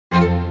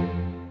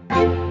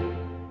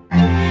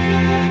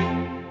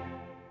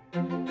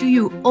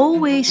you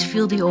always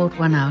feel the odd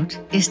one out?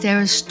 Is there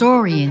a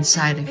story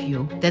inside of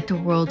you that the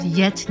world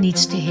yet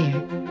needs to hear?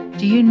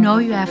 Do you know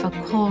you have a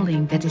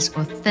calling that is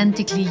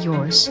authentically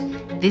yours?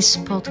 This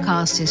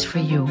podcast is for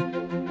you.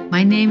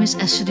 My name is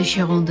Esther de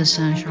Charon de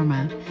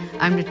Saint-Germain.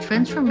 I'm the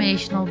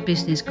transformational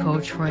business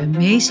coach for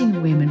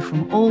amazing women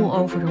from all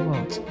over the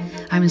world.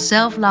 I'm a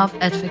self-love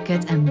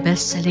advocate and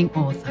best-selling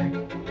author.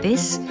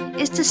 This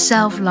is the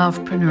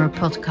Self-Lovepreneur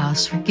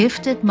podcast for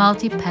gifted,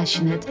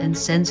 multi-passionate and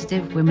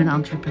sensitive women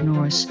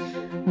entrepreneurs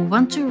who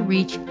want to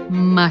reach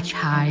much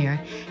higher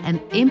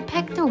and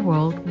impact the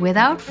world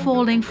without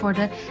falling for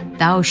the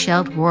 "thou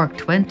shalt work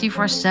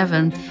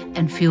 24/7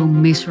 and feel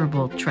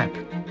miserable" trap.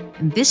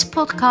 In this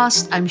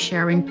podcast, I'm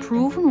sharing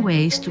proven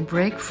ways to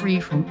break free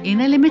from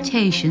inner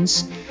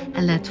limitations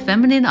and let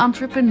feminine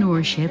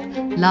entrepreneurship,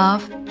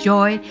 love,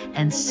 joy,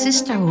 and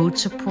sisterhood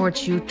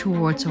support you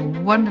towards a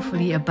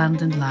wonderfully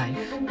abundant life.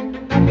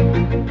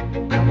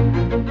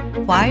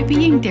 Why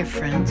being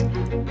different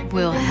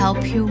will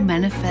help you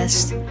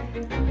manifest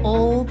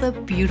all the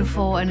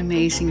beautiful and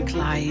amazing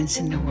clients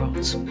in the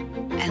world,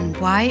 and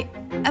why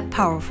a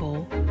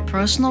powerful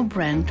personal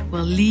brand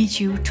will lead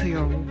you to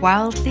your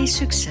wildly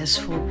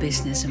successful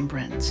business and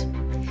brand.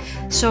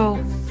 So,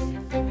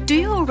 do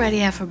you already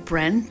have a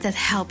brand that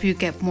helps you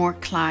get more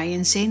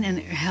clients in and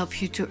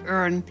help you to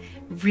earn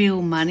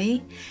real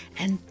money?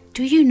 And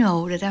do you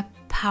know that a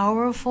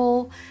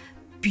powerful,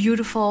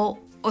 beautiful,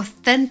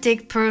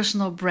 authentic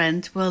personal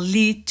brand will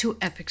lead to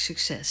epic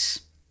success?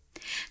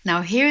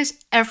 Now here's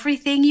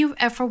everything you've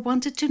ever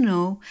wanted to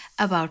know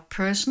about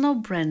personal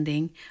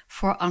branding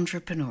for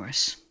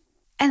entrepreneurs.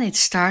 And it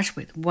starts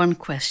with one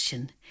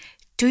question.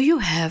 Do you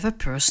have a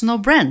personal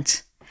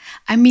brand?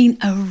 I mean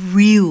a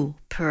real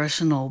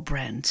personal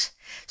brand.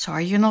 So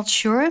are you not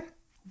sure?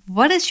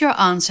 What is your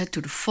answer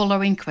to the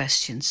following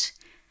questions?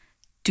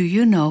 Do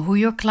you know who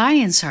your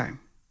clients are?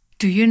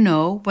 Do you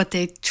know what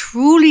they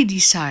truly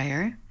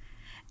desire?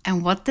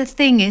 And what the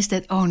thing is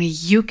that only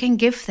you can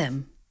give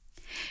them?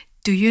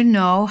 Do you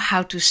know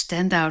how to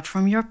stand out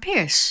from your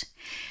peers?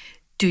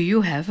 Do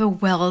you have a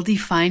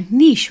well-defined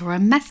niche or a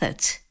method?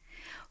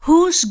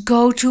 Whose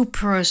go-to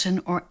person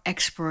or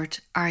expert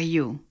are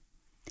you?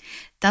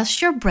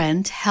 Does your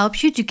brand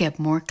help you to get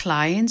more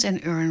clients and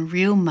earn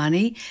real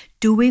money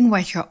doing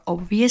what you're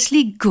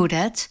obviously good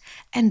at?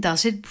 And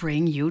does it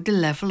bring you the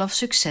level of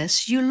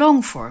success you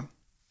long for?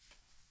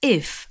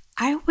 If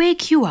I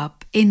wake you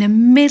up in the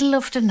middle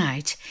of the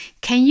night,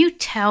 can you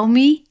tell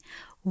me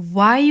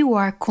why you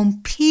are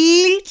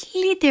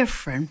completely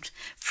different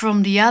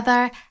from the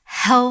other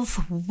health,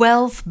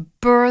 wealth,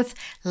 birth,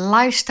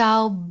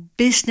 lifestyle,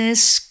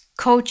 business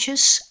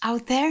coaches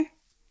out there?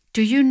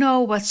 Do you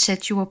know what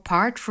sets you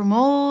apart from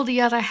all the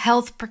other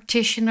health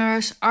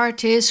practitioners,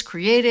 artists,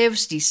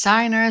 creatives,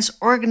 designers,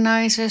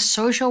 organizers,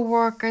 social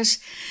workers,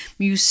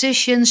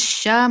 musicians,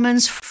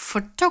 shamans,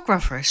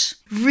 photographers,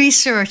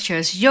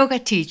 researchers, yoga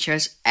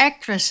teachers,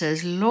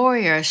 actresses,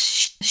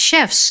 lawyers,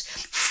 chefs,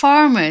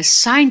 farmers,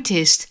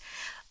 scientists,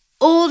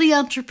 all the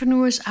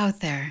entrepreneurs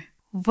out there?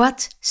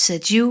 What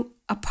sets you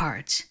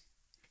apart?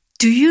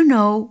 Do you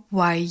know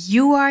why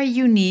you are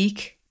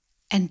unique?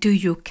 And do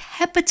you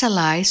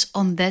capitalize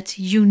on that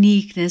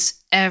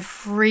uniqueness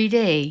every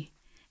day?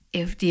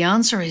 If the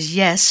answer is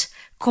yes,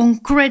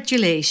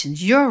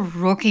 congratulations, you're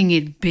rocking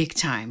it big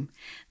time.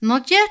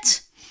 Not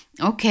yet?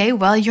 Okay,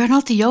 well, you're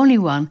not the only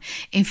one.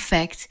 In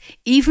fact,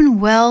 even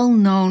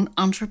well-known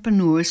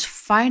entrepreneurs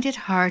find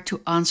it hard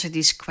to answer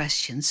these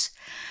questions.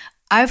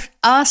 I've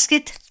asked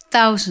it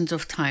thousands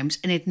of times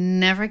and it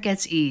never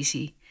gets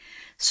easy.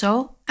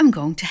 So I'm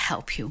going to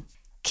help you.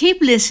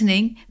 Keep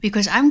listening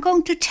because I'm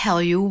going to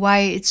tell you why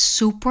it's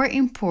super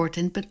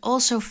important but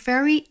also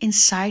very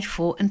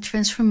insightful and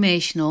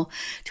transformational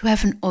to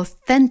have an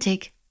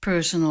authentic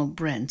personal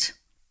brand.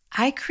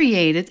 I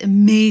created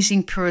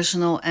amazing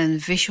personal and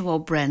visual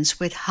brands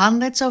with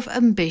hundreds of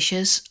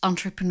ambitious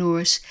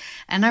entrepreneurs,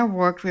 and I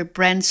worked with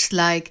brands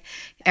like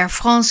Air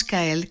France,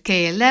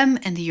 KLM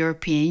and the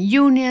European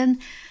Union.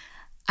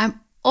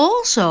 I'm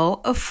also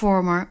a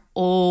former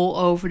all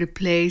over the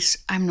place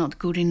I'm not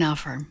good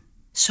enougher.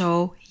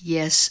 So,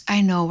 yes,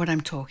 I know what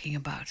I'm talking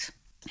about.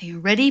 Are you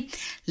ready?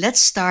 Let's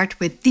start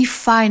with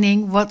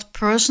defining what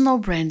personal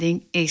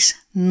branding is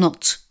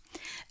not.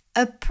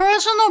 A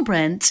personal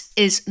brand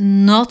is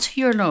not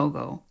your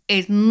logo.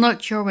 It's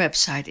not your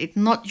website. It's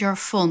not your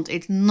font.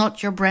 It's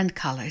not your brand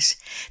colors.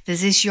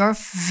 This is your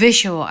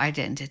visual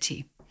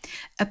identity.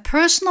 A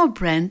personal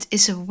brand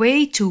is a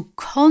way to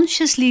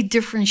consciously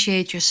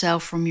differentiate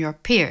yourself from your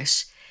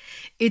peers.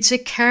 It's a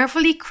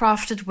carefully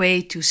crafted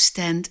way to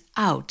stand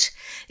out.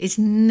 It's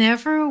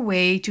never a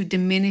way to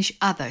diminish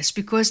others,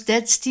 because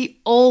that's the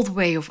old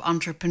way of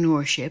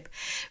entrepreneurship,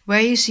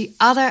 where you see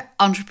other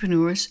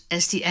entrepreneurs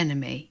as the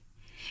enemy.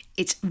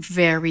 It's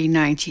very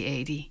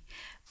 1980.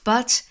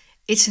 But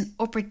it's an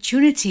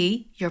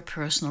opportunity, your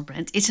personal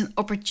brand, it's an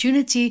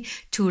opportunity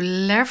to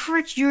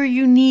leverage your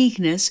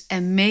uniqueness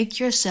and make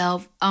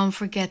yourself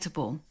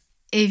unforgettable.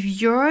 If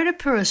you're the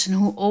person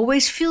who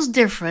always feels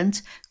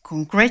different,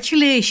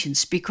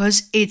 congratulations,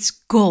 because it's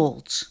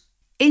gold.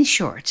 In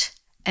short,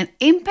 an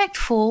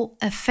impactful,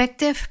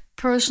 effective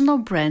personal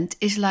brand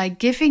is like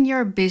giving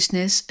your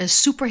business a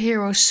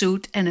superhero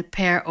suit and a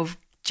pair of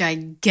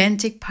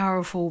gigantic,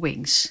 powerful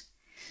wings.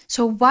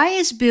 So why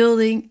is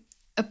building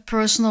a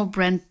personal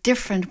brand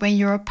different when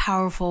you're a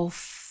powerful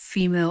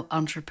female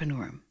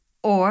entrepreneur?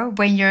 Or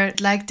when you're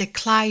like the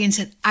clients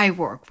that I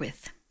work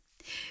with?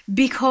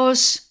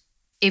 Because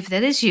if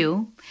that is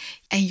you,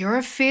 and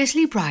you're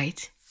fiercely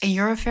bright, and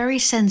you're very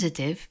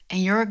sensitive,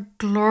 and you're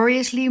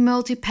gloriously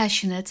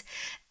multi-passionate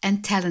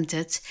and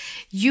talented,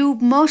 you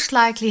most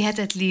likely had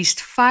at least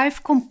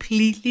 5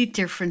 completely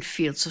different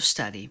fields of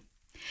study.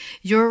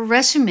 Your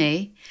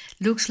resume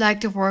looks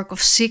like the work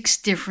of 6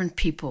 different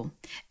people,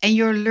 and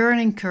your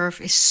learning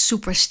curve is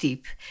super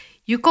steep.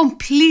 You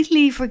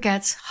completely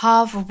forget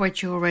half of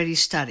what you already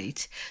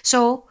studied.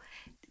 So,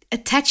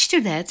 attached to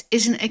that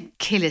is an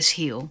Achilles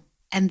heel,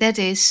 and that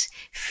is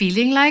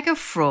feeling like a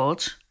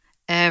fraud.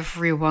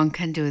 Everyone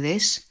can do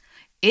this.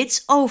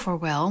 It's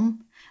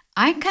overwhelm.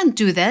 I can't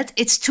do that.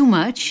 It's too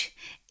much.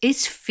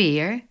 It's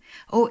fear.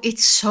 Oh,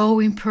 it's so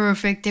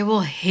imperfect. They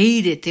will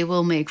hate it. They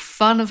will make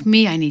fun of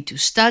me. I need to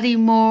study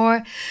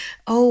more.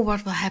 Oh,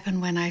 what will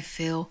happen when I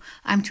fail?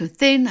 I'm too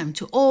thin. I'm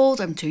too old.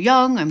 I'm too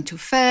young. I'm too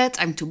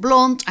fat. I'm too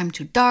blonde. I'm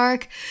too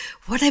dark.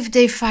 What if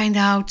they find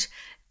out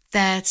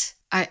that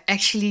I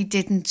actually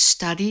didn't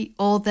study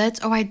all that?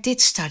 Oh, I did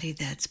study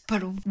that.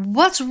 But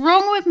what's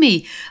wrong with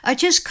me? I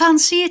just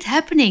can't see it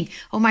happening.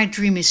 Oh, my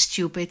dream is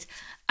stupid.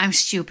 I'm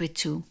stupid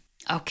too.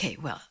 Okay,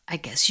 well, I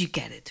guess you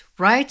get it,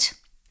 right?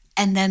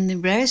 And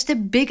then there's the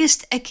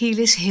biggest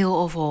Achilles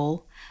heel of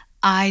all.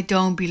 I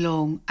don't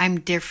belong. I'm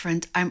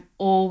different. I'm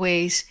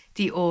always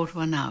the odd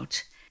one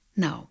out.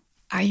 Now,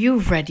 are you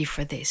ready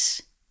for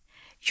this?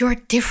 Your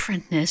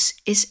differentness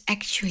is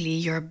actually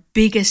your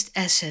biggest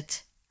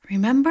asset.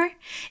 Remember?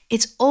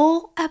 It's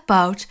all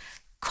about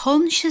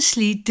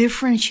consciously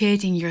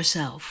differentiating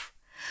yourself.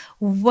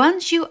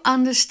 Once you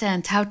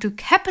understand how to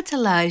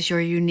capitalize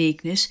your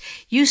uniqueness,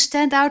 you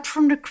stand out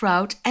from the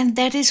crowd, and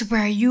that is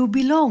where you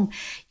belong.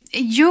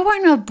 You are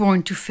not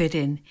born to fit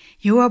in.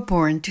 You are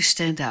born to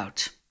stand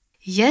out.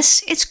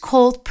 Yes, it's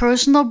called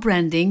personal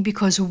branding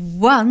because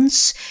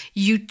once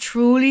you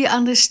truly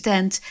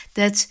understand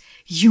that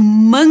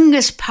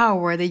humongous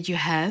power that you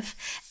have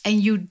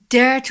and you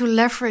dare to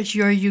leverage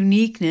your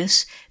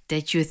uniqueness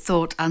that you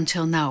thought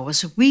until now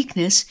was a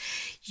weakness,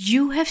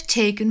 you have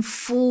taken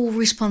full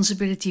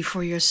responsibility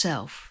for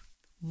yourself.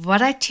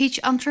 What I teach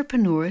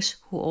entrepreneurs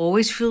who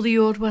always feel the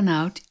odd one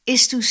out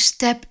is to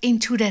step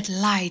into that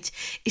light,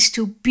 is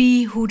to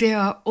be who they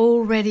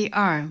already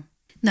are.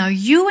 Now,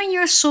 you and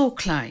your soul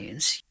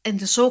clients, and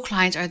the soul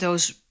clients are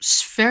those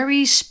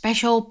very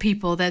special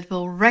people that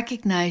will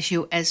recognize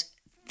you as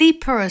the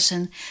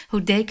person who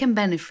they can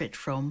benefit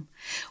from.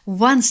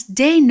 Once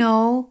they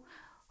know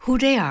who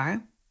they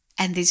are,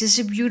 and this is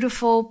a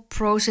beautiful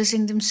process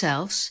in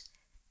themselves,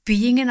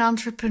 being an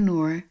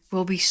entrepreneur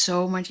will be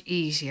so much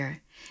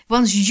easier.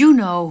 Once you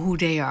know who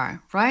they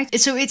are, right?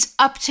 So it's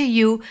up to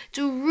you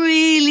to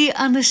really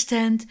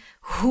understand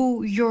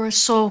who your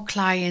soul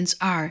clients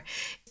are.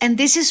 And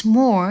this is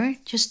more,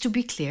 just to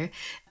be clear,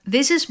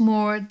 this is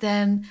more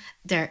than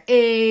their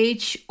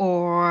age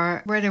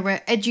or where they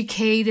were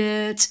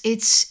educated.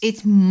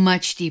 It's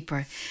much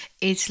deeper.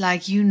 It's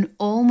like you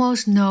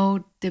almost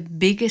know the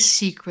biggest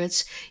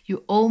secrets.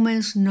 You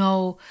almost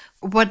know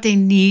what they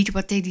need,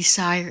 what they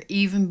desire,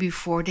 even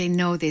before they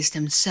know this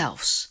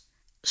themselves.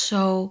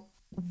 So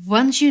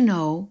once you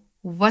know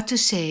what to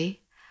say,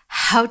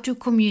 how to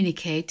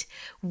communicate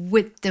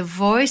with the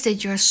voice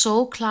that your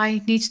soul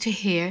client needs to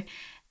hear,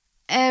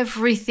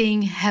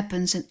 everything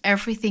happens and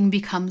everything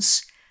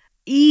becomes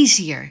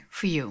easier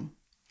for you.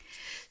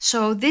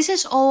 So this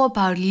is all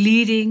about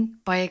leading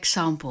by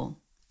example.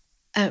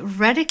 A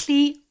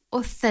radically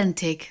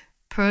authentic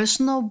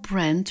personal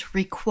brand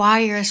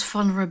requires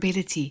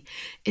vulnerability.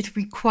 It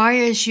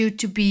requires you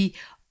to be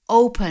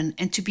open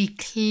and to be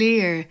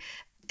clear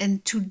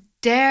and to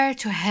dare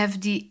to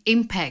have the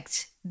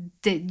impact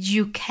that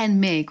you can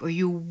make or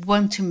you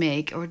want to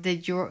make or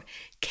that you're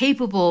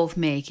capable of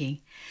making.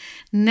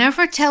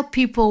 Never tell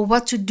people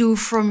what to do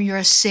from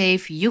your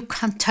safe, you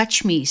can't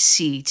touch me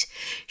seat.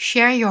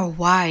 Share your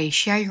why,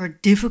 share your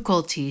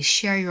difficulties,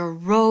 share your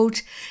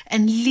road,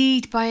 and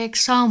lead by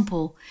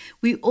example.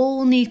 We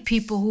all need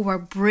people who are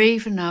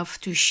brave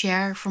enough to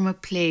share from a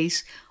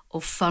place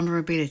of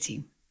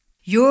vulnerability.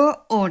 Your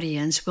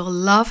audience will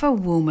love a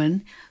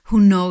woman who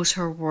knows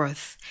her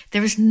worth.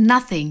 There is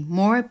nothing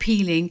more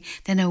appealing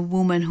than a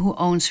woman who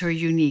owns her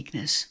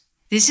uniqueness.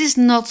 This is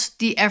not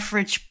the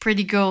average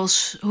pretty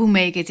girls who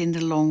make it in the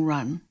long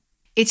run.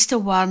 It's the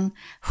one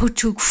who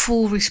took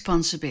full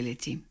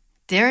responsibility.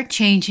 They're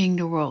changing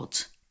the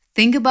world.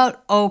 Think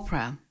about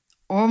Oprah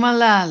or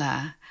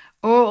Malala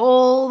or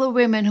all the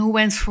women who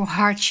went through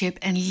hardship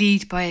and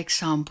lead by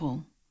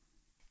example.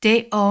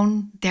 They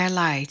own their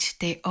light,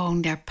 they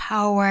own their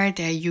power,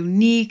 their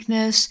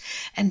uniqueness,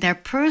 and their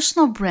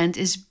personal brand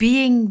is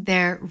being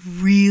their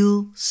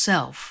real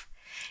self.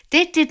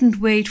 They didn't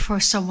wait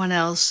for someone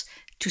else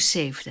to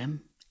save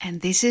them.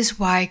 And this is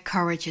why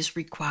courage is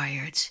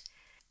required.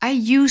 I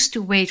used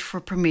to wait for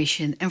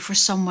permission and for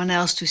someone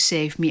else to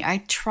save me.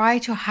 I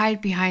tried to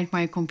hide behind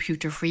my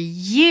computer for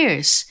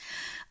years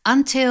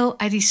until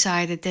I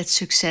decided that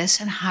success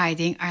and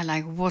hiding are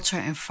like water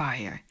and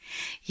fire.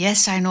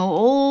 Yes, I know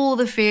all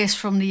the fears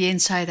from the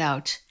inside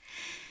out.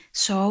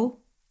 So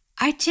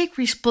I take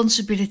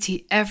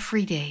responsibility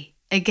every day,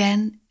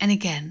 again and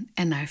again,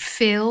 and I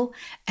fail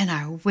and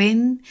I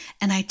win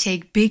and I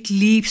take big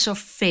leaps of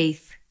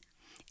faith.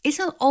 It's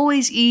not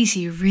always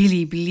easy,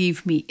 really,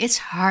 believe me.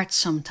 It's hard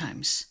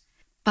sometimes.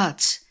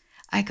 But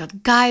I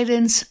got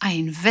guidance, I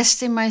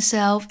invest in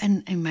myself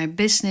and in my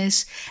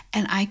business,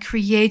 and I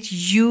create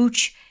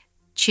huge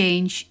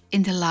change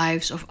in the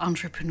lives of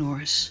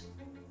entrepreneurs.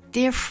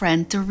 Dear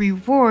friend, the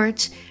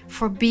reward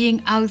for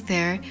being out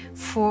there,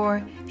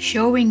 for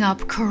showing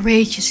up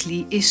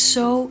courageously is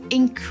so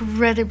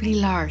incredibly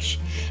large.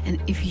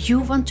 And if you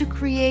want to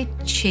create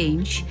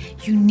change,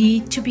 you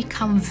need to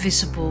become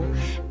visible.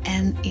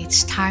 And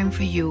it's time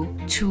for you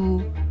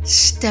to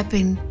step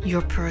in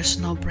your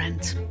personal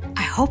brand.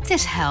 I hope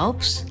this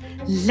helps.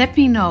 Let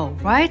me know,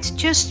 right?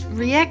 Just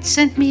react,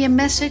 send me a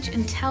message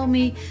and tell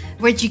me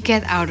what you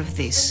get out of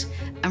this.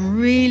 I'm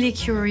really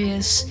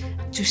curious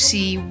to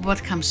see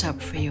what comes up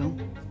for you.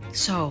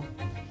 So,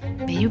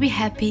 may you be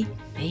happy,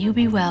 may you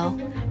be well,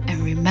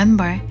 and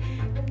remember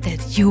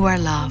that you are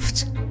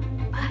loved.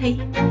 Bye.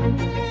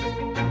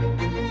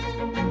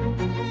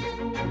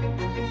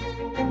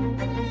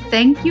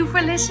 Thank you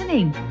for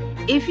listening.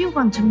 If you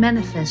want to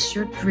manifest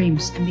your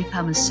dreams and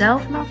become a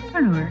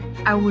self-lovepreneur,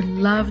 I would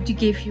love to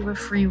give you a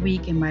free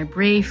week in my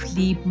Brave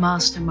Leap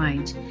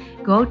Mastermind.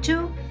 Go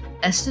to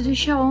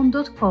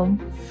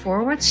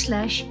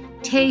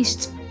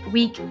estherdecharon.com/taste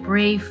Week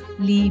Brave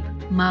Leap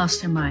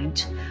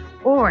Mastermind,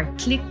 or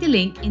click the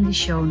link in the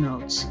show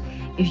notes.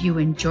 If you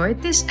enjoyed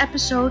this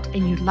episode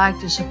and you'd like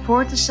to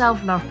support the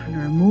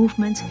Self-Lovepreneur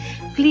movement,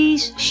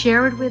 please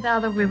share it with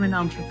other women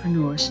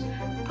entrepreneurs.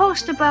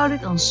 Post about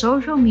it on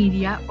social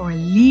media or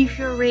leave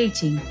your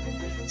rating.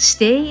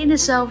 Stay in the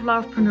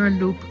Self-Lovepreneur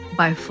loop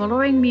by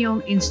following me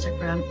on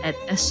Instagram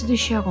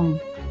 @estherdecharon.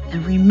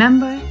 And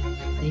remember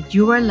that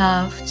you are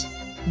loved.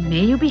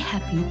 May you be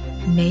happy.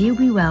 May you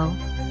be well.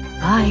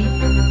 Bye.